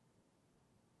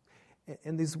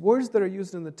 And these words that are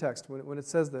used in the text, when it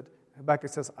says that, Habakkuk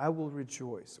says, "I will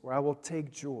rejoice," or "I will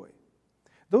take joy,"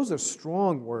 those are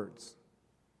strong words.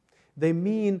 They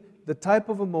mean the type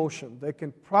of emotion that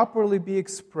can properly be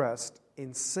expressed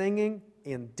in singing,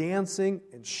 in dancing,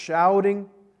 in shouting.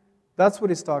 That's what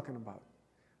he's talking about.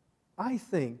 I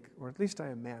think, or at least I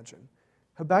imagine,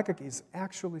 Habakkuk is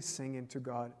actually singing to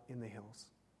God in the hills.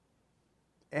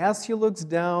 As he looks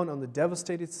down on the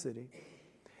devastated city,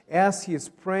 as he is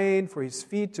praying for his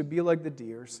feet to be like the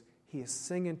deer's, he is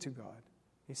singing to God.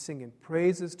 He's singing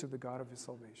praises to the God of his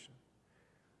salvation.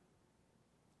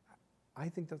 I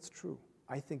think that's true.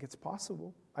 I think it's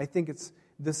possible. I think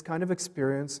this kind of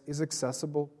experience is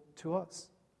accessible to us.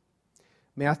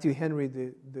 Matthew Henry,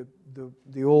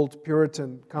 the old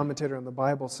Puritan commentator on the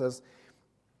Bible, says,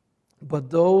 "But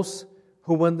those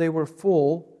who, when they were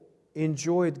full,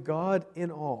 enjoyed God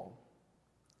in all,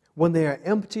 when they are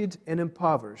emptied and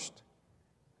impoverished,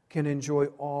 can enjoy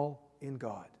all in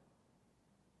God,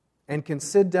 and can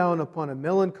sit down upon a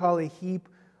melancholy heap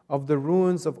of the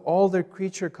ruins of all their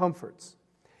creature comforts,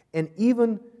 and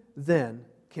even then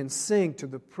can sing to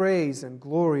the praise and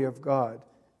glory of God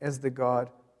as the God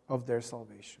of their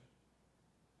salvation."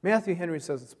 Matthew Henry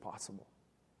says it's possible.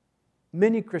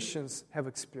 Many Christians have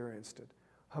experienced it.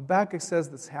 Habakkuk says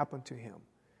this happened to him.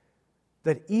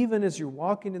 That even as you're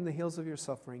walking in the hills of your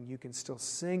suffering, you can still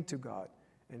sing to God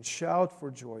and shout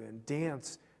for joy and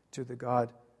dance to the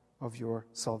God of your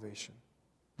salvation.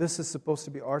 This is supposed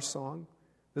to be our song.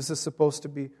 This is supposed to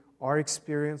be our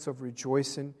experience of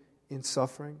rejoicing in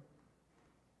suffering.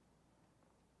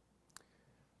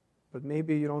 But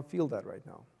maybe you don't feel that right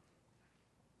now.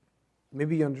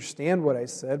 Maybe you understand what I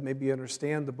said. Maybe you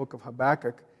understand the book of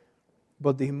Habakkuk,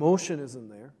 but the emotion isn't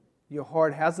there. Your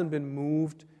heart hasn't been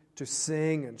moved to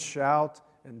sing and shout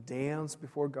and dance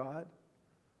before God.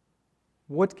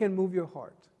 What can move your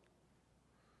heart?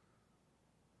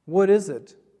 What is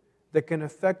it that can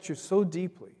affect you so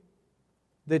deeply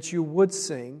that you would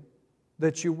sing,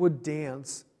 that you would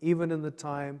dance, even in the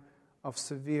time of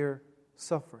severe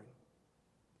suffering?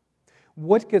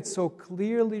 What could so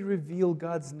clearly reveal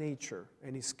God's nature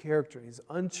and His character, His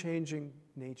unchanging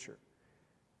nature,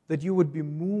 that you would be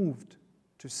moved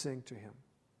to sing to Him?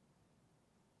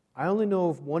 I only know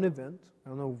of one event, I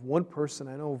don't know of one person,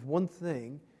 I know of one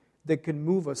thing that can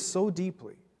move us so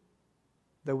deeply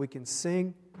that we can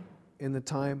sing in the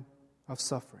time of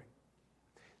suffering.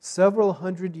 Several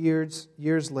hundred years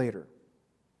later,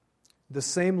 the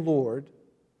same Lord,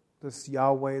 this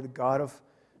Yahweh, the God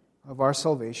of our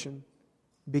salvation,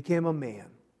 became a man.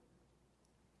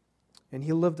 And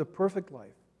he lived a perfect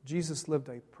life. Jesus lived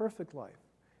a perfect life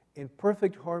in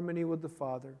perfect harmony with the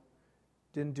Father,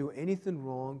 didn't do anything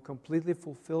wrong, completely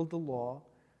fulfilled the law.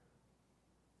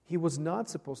 He was not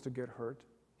supposed to get hurt.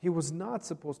 He was not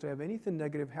supposed to have anything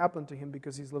negative happen to him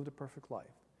because he's lived a perfect life.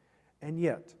 And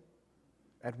yet,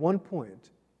 at one point,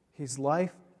 his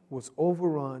life was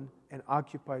overrun and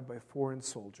occupied by foreign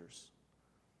soldiers.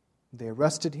 They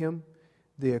arrested him.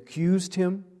 They accused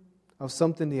him of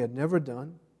something he had never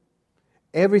done.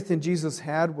 Everything Jesus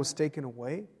had was taken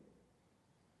away.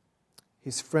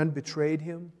 His friend betrayed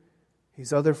him.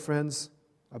 His other friends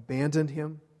abandoned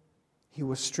him. He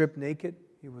was stripped naked.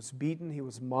 He was beaten. He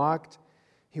was mocked.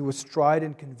 He was tried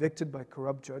and convicted by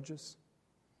corrupt judges.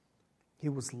 He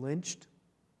was lynched.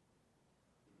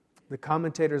 The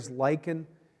commentators liken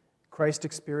Christ's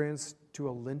experience to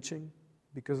a lynching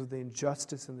because of the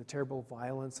injustice and the terrible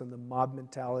violence and the mob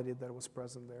mentality that was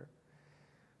present there.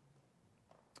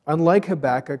 Unlike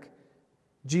Habakkuk,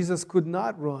 Jesus could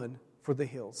not run for the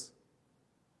hills.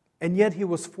 And yet he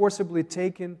was forcibly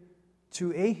taken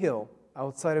to a hill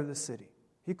outside of the city.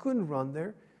 He couldn't run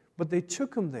there, but they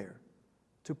took him there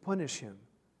to punish him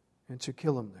and to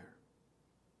kill him there.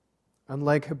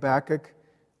 Unlike Habakkuk,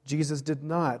 Jesus did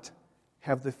not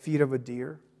have the feet of a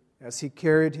deer. As he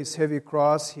carried his heavy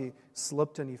cross, he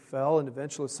slipped and he fell, and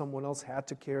eventually someone else had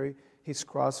to carry his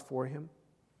cross for him.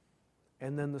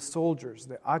 And then the soldiers,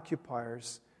 the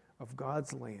occupiers of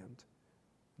God's land,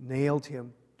 nailed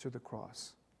him to the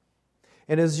cross.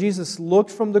 And as Jesus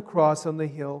looked from the cross on the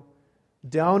hill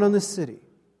down on the city,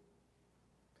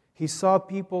 he saw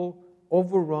people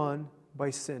overrun by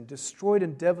sin, destroyed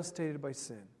and devastated by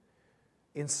sin,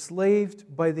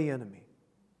 enslaved by the enemy.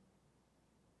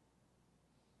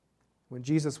 When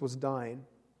Jesus was dying,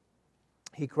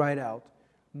 he cried out,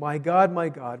 my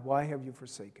God, why have you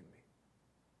forsaken me?"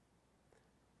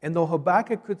 And though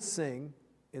Habakkuk could sing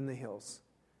in the hills,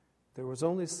 there was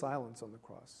only silence on the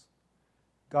cross.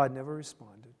 God never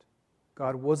responded.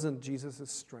 God wasn't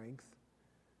Jesus' strength.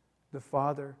 The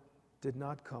Father did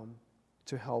not come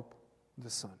to help the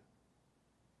Son.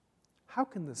 How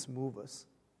can this move us?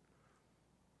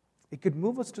 It could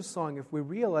move us to song if we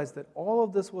realize that all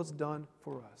of this was done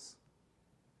for us.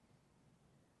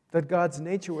 That God's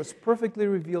nature was perfectly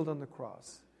revealed on the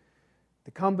cross.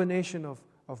 The combination of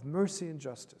mercy and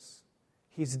justice.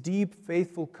 His deep,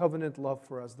 faithful covenant love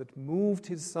for us that moved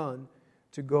His Son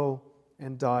to go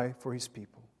and die for His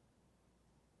people.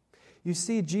 You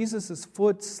see, Jesus'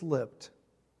 foot slipped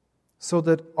so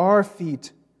that our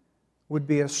feet would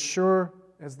be as sure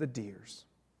as the deer's.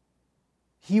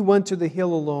 He went to the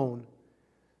hill alone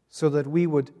so that we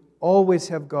would always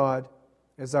have God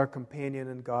as our companion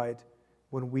and guide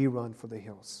when we run for the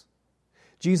hills.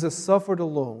 Jesus suffered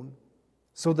alone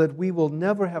so that we will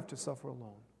never have to suffer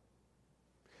alone.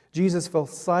 Jesus fell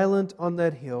silent on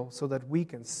that hill so that we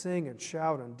can sing and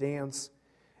shout and dance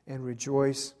and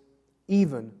rejoice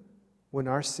even when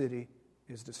our city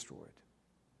is destroyed.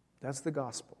 That's the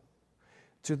gospel.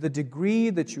 To the degree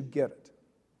that you get it,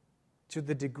 to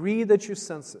the degree that you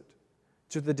sense it,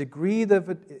 to the degree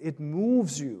that it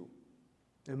moves you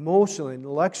emotionally,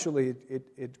 intellectually,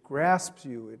 it grasps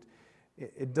you,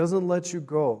 it doesn't let you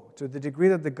go, to the degree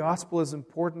that the gospel is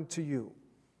important to you,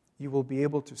 you will be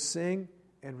able to sing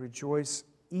and rejoice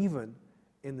even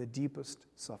in the deepest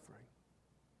suffering.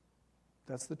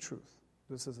 That's the truth.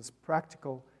 This is as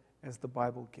practical as the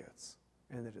Bible gets,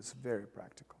 and it is very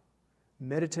practical.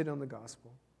 Meditate on the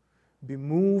gospel. Be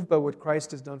moved by what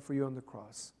Christ has done for you on the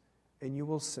cross, and you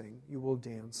will sing, you will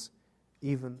dance,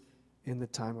 even in the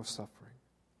time of suffering.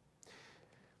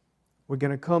 We're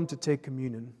going to come to take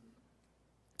communion,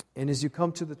 and as you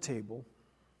come to the table,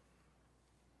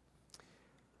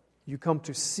 you come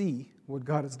to see what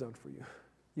God has done for you.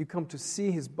 You come to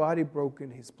see His body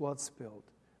broken, His blood spilled.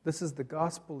 This is the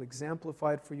gospel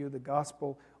exemplified for you, the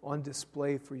gospel on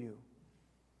display for you.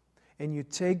 And you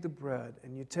take the bread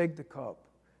and you take the cup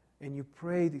and you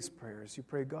pray these prayers. You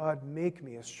pray, God, make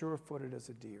me as sure-footed as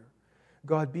a deer.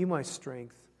 God, be my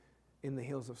strength in the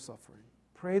hills of suffering.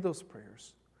 Pray those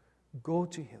prayers. Go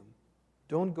to Him.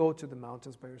 Don't go to the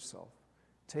mountains by yourself.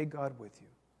 Take God with you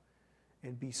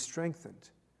and be strengthened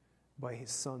by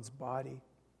His Son's body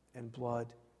and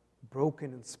blood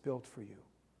broken and spilled for you.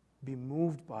 Be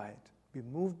moved by it. Be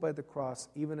moved by the cross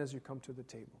even as you come to the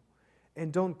table.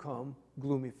 And don't come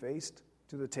gloomy-faced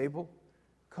to the table.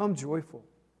 Come joyful.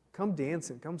 Come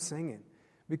dancing. Come singing.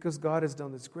 Because God has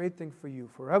done this great thing for you,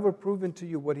 forever proven to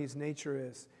you what His nature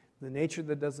is, the nature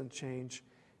that doesn't change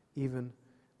even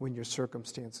when your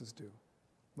circumstances do.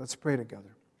 Let's pray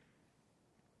together.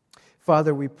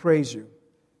 Father, we praise You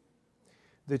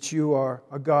that You are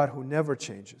a God who never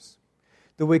changes,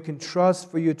 that we can trust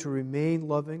for You to remain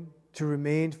loving, to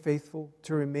remain faithful,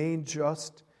 to remain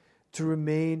just, to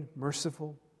remain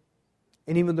merciful.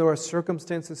 And even though our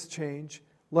circumstances change,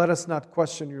 let us not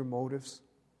question Your motives.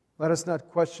 Let us not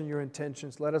question Your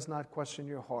intentions. Let us not question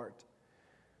Your heart.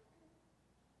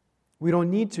 We don't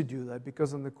need to do that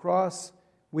because on the cross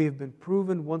we have been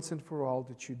proven once and for all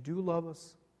that You do love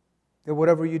us, that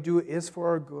whatever You do is for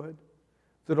our good,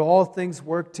 that all things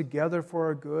work together for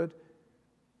our good.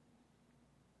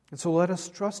 And so let us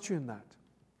trust You in that.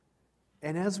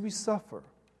 And as we suffer,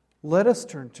 let us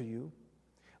turn to You.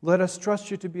 Let us trust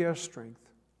You to be our strength.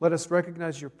 Let us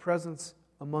recognize Your presence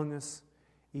among us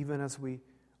even as we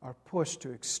are pushed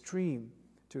to extreme,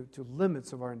 to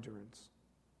limits of our endurance.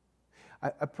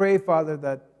 I pray, Father,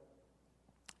 that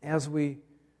as we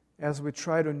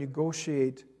try to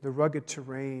negotiate the rugged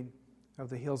terrain of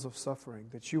the hills of suffering,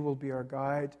 that You will be our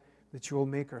guide, that You will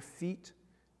make our feet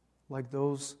like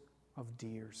those of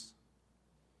deers.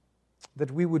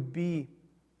 That we would be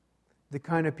the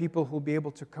kind of people who will be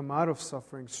able to come out of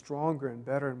suffering stronger and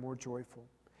better and more joyful.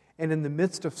 And in the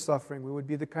midst of suffering, we would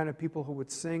be the kind of people who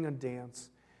would sing and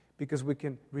dance because we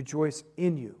can rejoice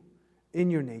in You, in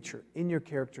Your nature, in Your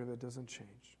character that doesn't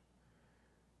change.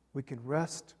 We can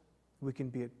rest, we can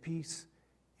be at peace,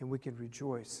 and we can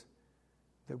rejoice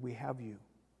that we have You.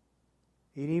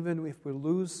 And even if we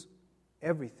lose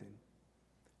everything,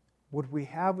 what we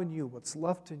have in You, what's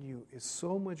left in You, is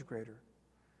so much greater.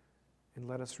 And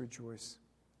let us rejoice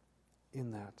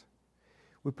in that.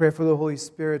 We pray for the Holy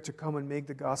Spirit to come and make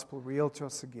the gospel real to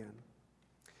us again.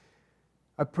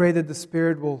 I pray that the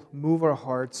Spirit will move our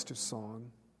hearts to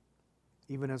song,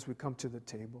 even as we come to the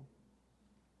table.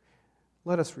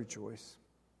 Let us rejoice.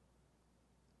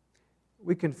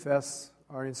 We confess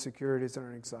our insecurities and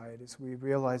our anxieties. We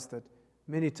realize that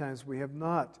many times we have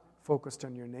not focused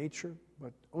on Your nature,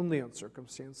 but only on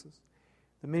circumstances.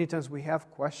 That many times we have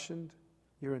questioned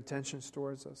Your intentions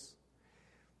towards us.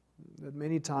 That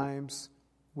many times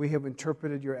we have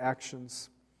interpreted Your actions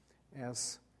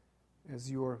as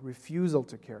Your refusal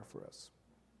to care for us.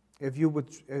 As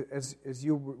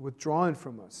You withdrawing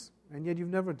from us, and yet You've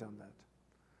never done that.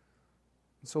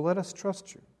 And so let us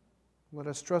trust You. Let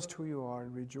us trust who You are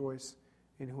and rejoice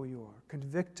in who You are.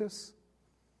 Convict us.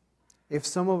 If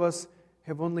some of us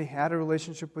have only had a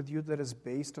relationship with You that is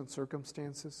based on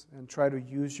circumstances and try to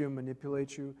use You and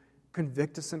manipulate You,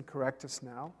 convict us and correct us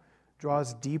now. Draw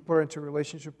us deeper into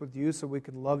relationship with You so we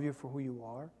can love You for who You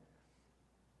are.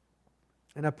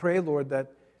 And I pray, Lord,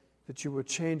 that You would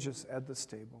change us at this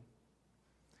table.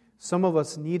 Some of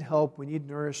us need help. We need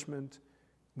nourishment.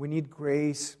 We need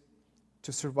grace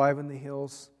to survive in the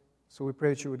hills. So we pray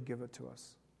that You would give it to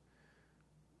us.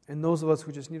 And those of us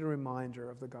who just need a reminder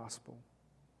of the gospel,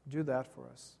 do that for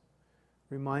us.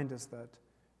 Remind us that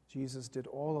Jesus did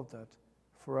all of that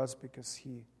for us because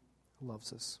He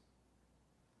loves us.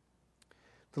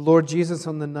 The Lord Jesus,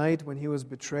 on the night when He was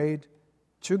betrayed,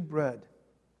 took bread.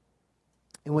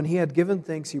 And when He had given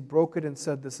thanks, He broke it and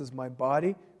said, "This is my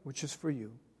body, which is for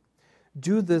you.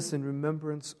 Do this in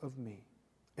remembrance of Me."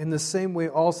 In the same way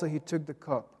also He took the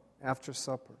cup after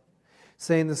supper,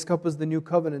 saying, "This cup is the new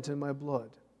covenant in my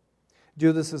blood.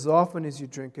 Do this as often as you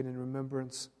drink it in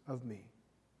remembrance of Me.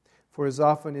 For as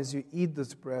often as you eat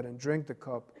this bread and drink the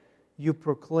cup, you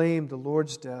proclaim the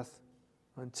Lord's death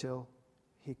until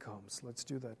He comes." Let's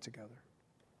do that together.